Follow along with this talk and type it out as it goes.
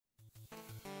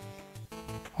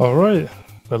Alright,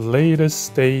 the latest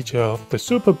stage of the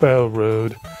Super Battle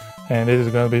Road, and it is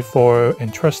going to be for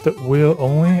Entrusted wheel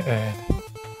only. And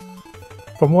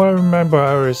from what I remember,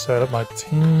 I already set up my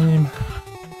team.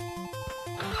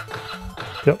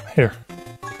 Yep, here.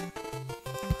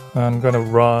 I'm gonna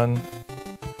run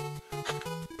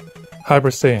Hyper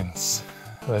Saiyans.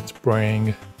 Let's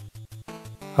bring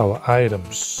our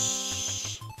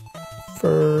items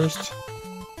first.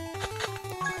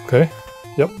 Okay,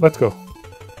 yep, let's go.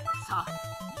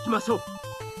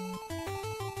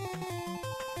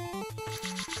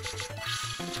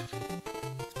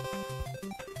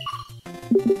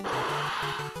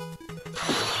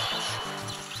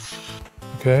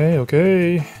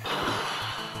 Okay.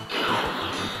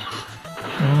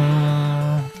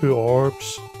 2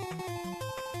 orbs.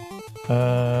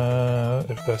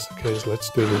 If that's the case, let's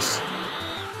do this.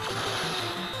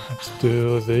 Let's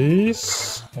do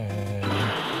these, and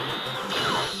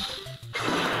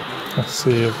let's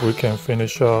see if we can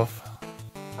finish off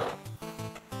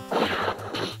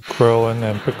Krillin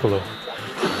and Piccolo.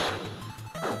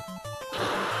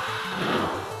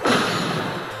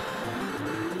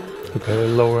 Okay,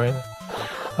 lowering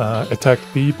attack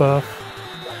debuff.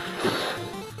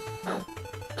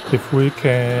 If we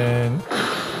can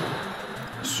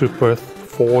super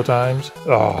 4 times.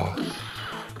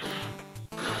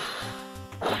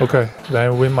 Okay,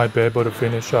 then we might be able to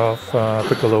finish off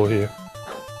Piccolo here.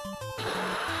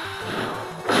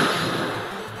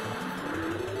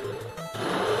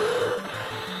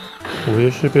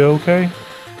 We should be okay.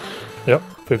 Yep,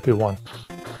 51.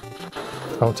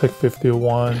 I'll take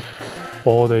 51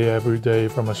 all day, every day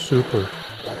from a super.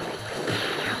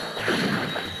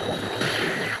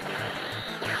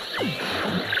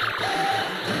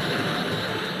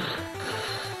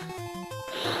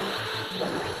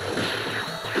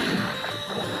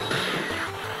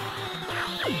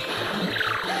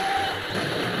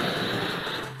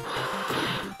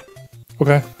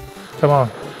 Okay, come on,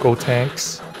 go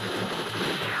tanks.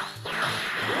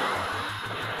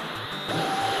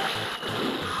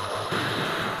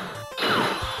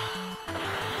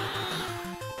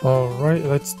 Alright,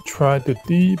 let's try the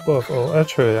debuff. Oh,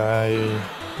 actually,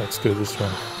 let's do this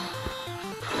one.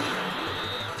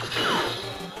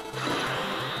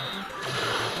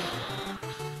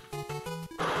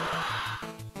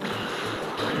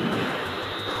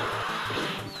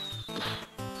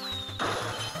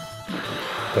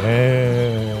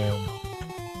 Damn.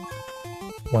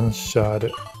 One shot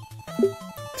at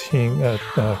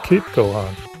Kid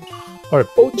Gohan. Alright,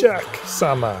 Bojack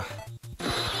Sama.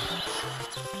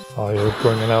 Oh, you're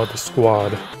bringing out the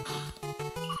squad.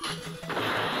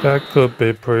 That could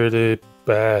be pretty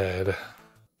bad.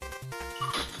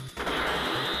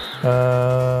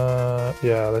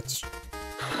 Yeah, let's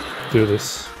do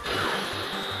this.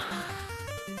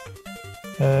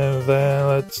 And then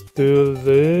let's do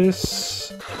this.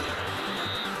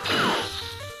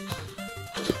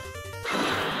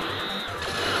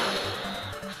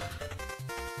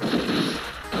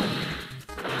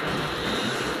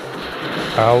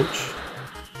 Ouch.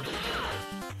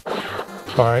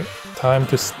 Alright, time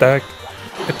to stack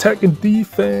attack and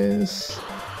defense.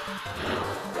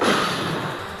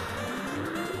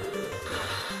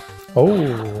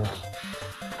 Oh.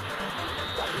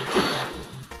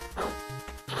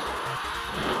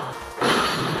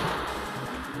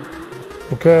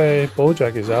 Okay,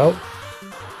 Bojack is out.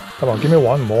 Come on, give me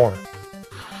one more.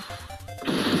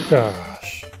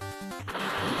 Gosh.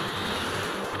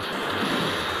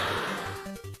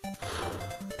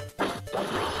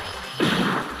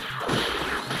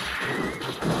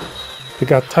 We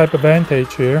got type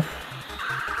advantage here.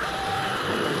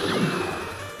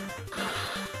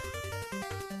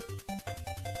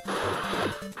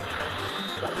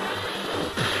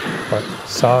 Right,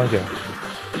 Sangya.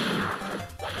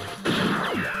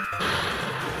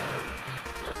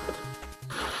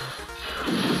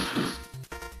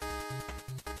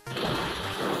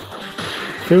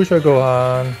 Future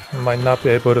Gohan might not be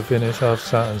able to finish off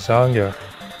Sangya.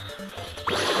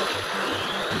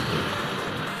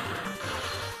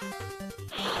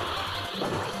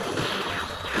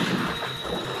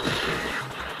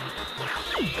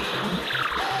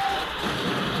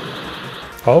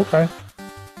 Okay.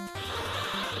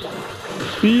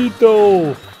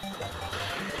 Beetle!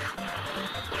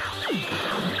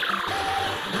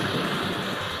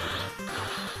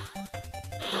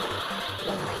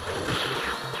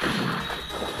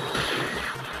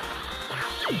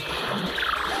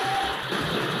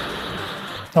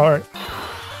 Alright.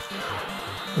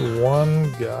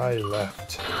 One guy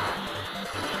left.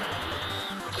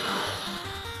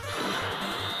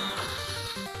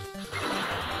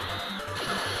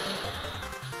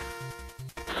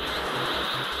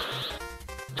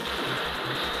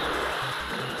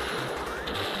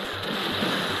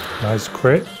 Nice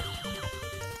crit.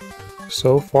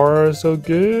 So far, so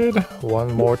good.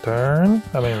 One more turn.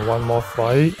 I mean, one more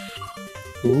fight.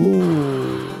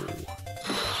 Ooh.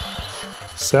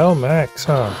 Cell Max,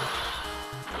 huh?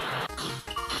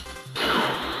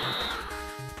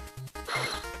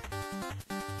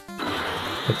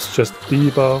 Let's just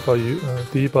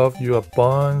debuff you a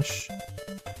bunch.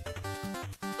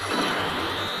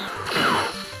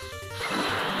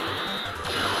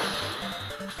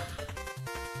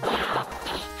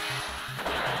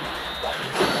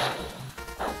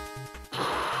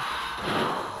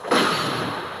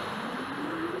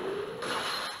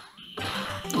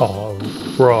 Oh,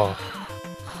 bruh.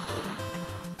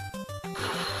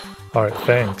 Alright,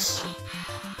 thanks.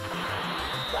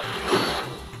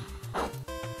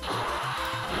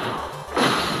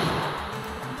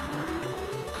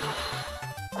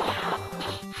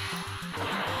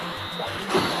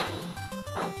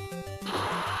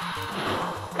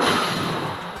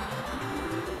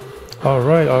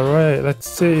 Alright, let's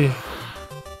see.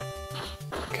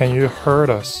 Can you hurt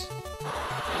us?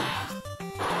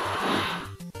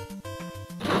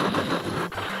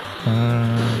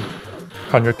 Hmm,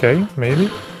 100k, maybe?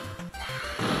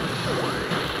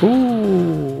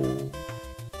 Ooh!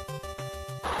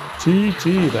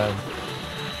 GG then.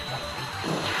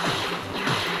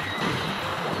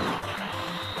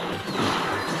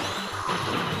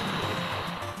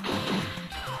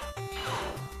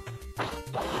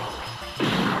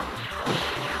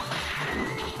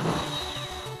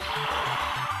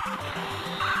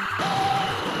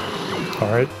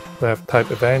 Alright, we have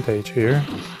type advantage here.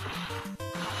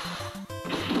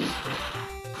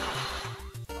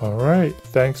 Alright,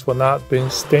 thanks for not being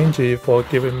stingy for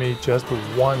giving me just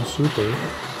one super.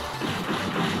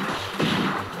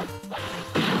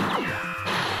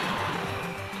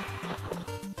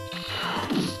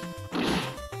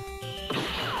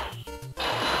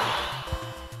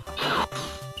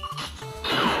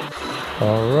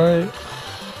 Alright,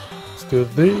 let's do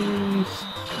these.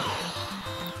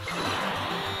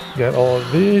 Get all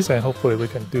of these and hopefully we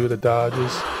can do the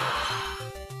dodges.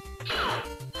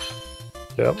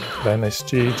 Yep, then it's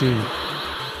GG.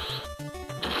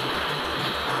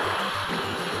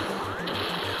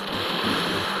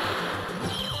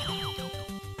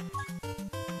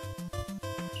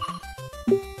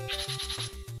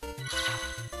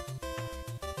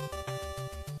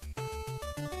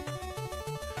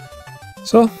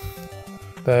 So,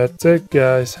 that's it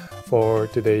guys for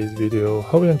today's video.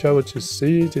 Hope you enjoyed what you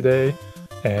see today,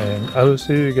 and I will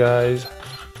see you guys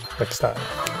next time.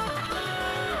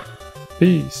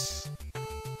 Peace.